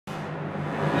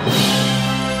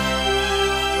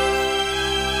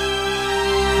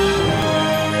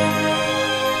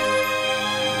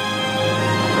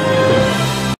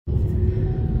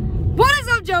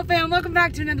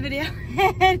back to another video.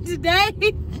 And today,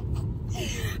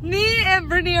 me and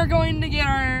Brittany are going to get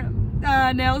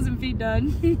our nails and feet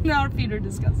done. Our feet are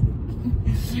disgusting.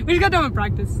 We just got done with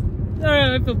practice.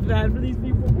 I feel bad for these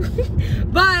people.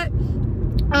 But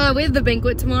we have the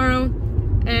banquet tomorrow,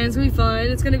 and it's gonna be fun.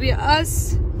 It's gonna be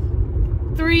us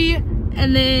 3,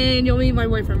 and then you'll meet my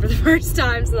boyfriend for the first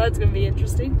time, so that's gonna be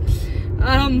interesting.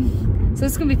 So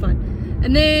it's gonna be fun.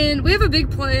 And then we have a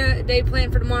big day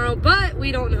planned for tomorrow, but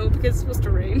we don't know because it's supposed to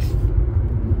rain,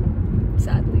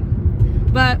 sadly.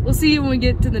 But we'll see you when we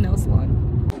get to the nail salon.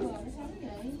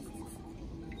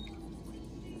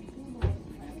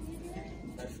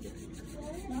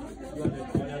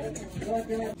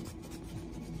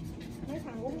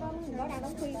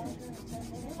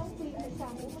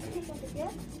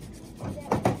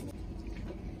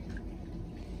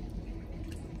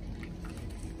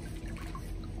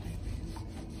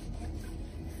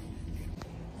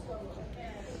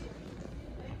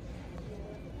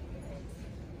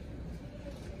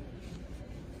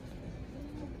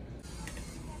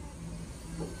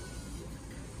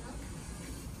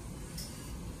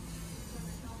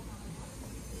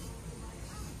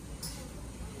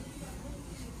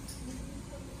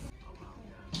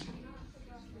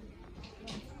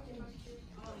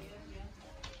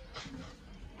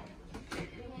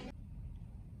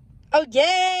 Oh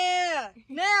yeah!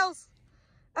 Nails!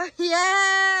 Oh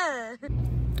yeah!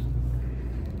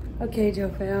 Okay, Joe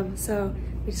fam, so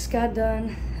we just got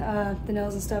done the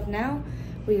nails and stuff. Now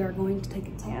we are going to take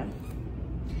a tan.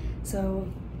 So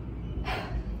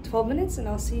 12 minutes and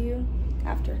I'll see you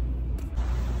after.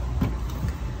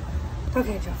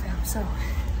 Okay, Joe fam, so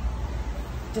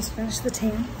just finished the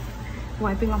tan,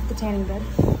 wiping off the tanning bed,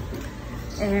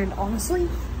 and honestly,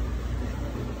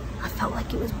 I felt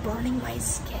like it was burning my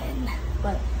skin.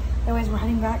 But anyways, we're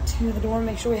heading back to the dorm,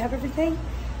 make sure we have everything,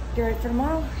 get ready for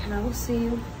tomorrow, and I will see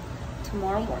you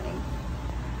tomorrow morning.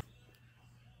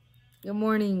 Good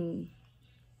morning.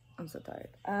 I'm so tired.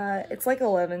 It's like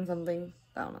 11 something.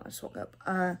 I don't know, I just woke up.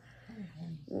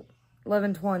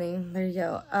 11:20, there you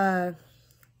go.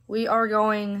 We are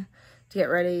going to get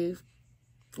ready,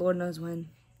 Lord knows when,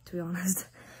 to be honest.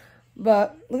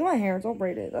 But look at my hair, it's all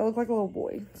braided. I look like a little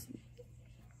boy.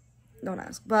 Don't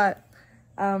ask, but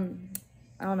I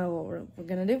don't know what we're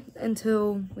gonna do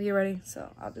until we get ready,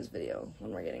 so I'll just video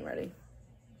when we're getting ready.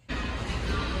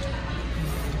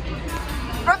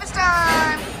 Breakfast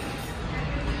time!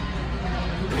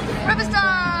 Breakfast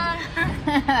time!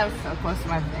 That was so close to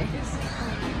my face.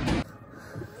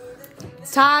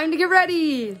 It's time to get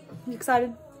ready! You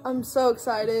excited? I'm so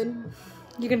excited.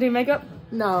 You gonna do makeup?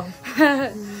 No.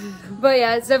 But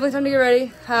yeah, it's definitely time to get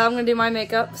ready. I'm gonna do my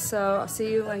makeup, so I'll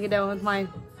see you when I get done with mine.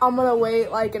 I'm gonna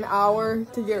wait like an hour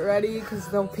to get ready because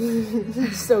they'll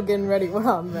be still getting ready when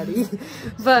I'm ready.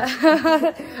 But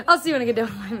I'll see you when I get done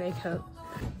with my makeup.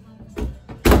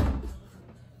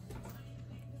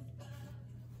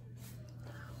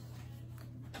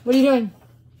 What are you doing?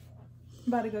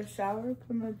 I'm about to go shower,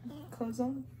 put my clothes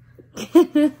on. Look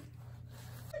at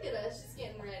us, just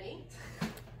getting ready.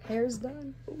 Hair's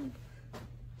done. Ooh.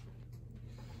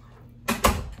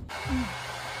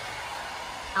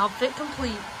 Outfit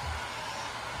complete.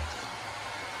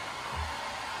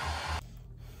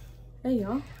 Hey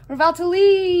y'all. We're about to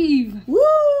leave. Woo!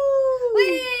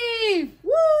 Leave!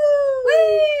 Woo!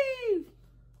 Leave!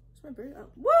 Where's my bird? Oh.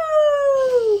 Woo!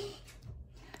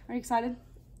 Are you excited?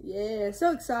 Yeah,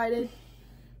 so excited.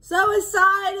 So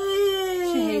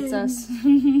excited! She hates us.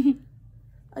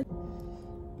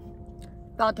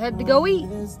 About to head to go eat.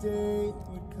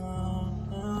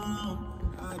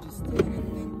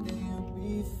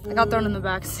 I got thrown in the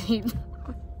back seat.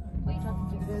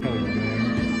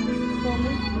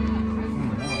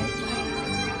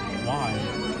 Why?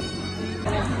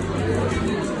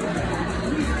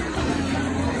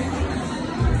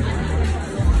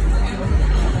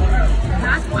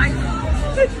 That's why.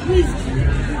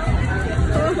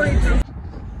 Oh my God.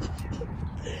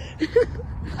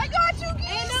 I got you, geese!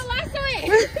 And now lasso it!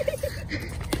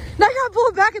 Now I gotta pull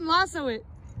it back and lasso it.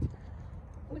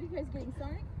 What are you guys getting,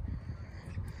 sorry?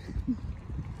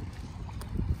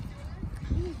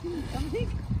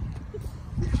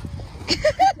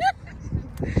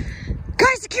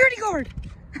 Guys, security guard!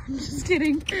 I'm just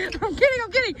kidding. I'm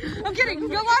kidding.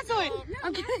 Go lasso it.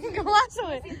 I'm kidding. Go lasso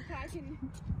it. I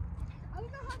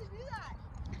don't know how to do that.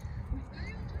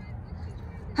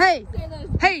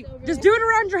 Hey, just do it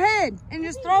around your head and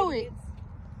just throw it.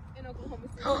 In Oklahoma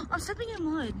City. I'm stepping in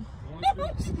mud.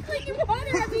 She's freaking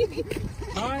water at me.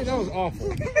 Hi, that was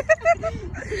awful.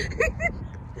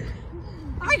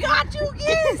 I got you,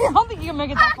 kids! I don't think you can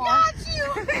make it that far. I got you!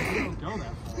 Don't go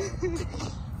that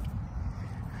far.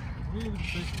 We need to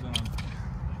fix them.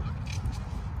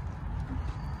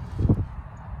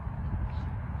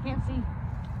 Can't see.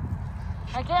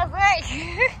 I can't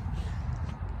see.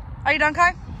 Are you done,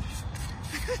 Kai?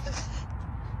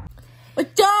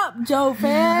 What's up, Joe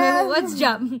fam?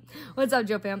 What's up,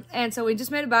 Joe fam? And so we just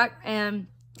made it back, and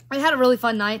we had a really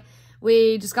fun night.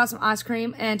 We just got some ice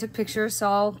cream and took pictures, so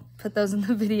I'll put those in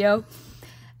the video.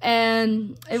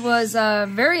 And it was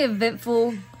very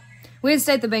eventful. We didn't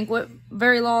stay at the banquet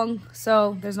very long,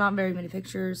 so there's not very many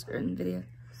pictures or in video.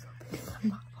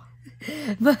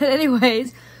 But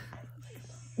anyways,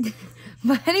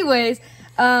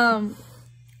 so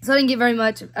I didn't get very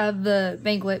much of the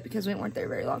banquet because we weren't there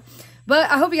very long. But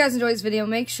I hope you guys enjoyed this video.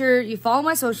 Make sure you follow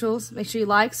my socials. Make sure you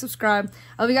like, subscribe.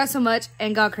 I love you guys so much,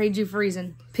 and God created you for a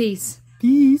reason. Peace.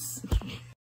 Peace.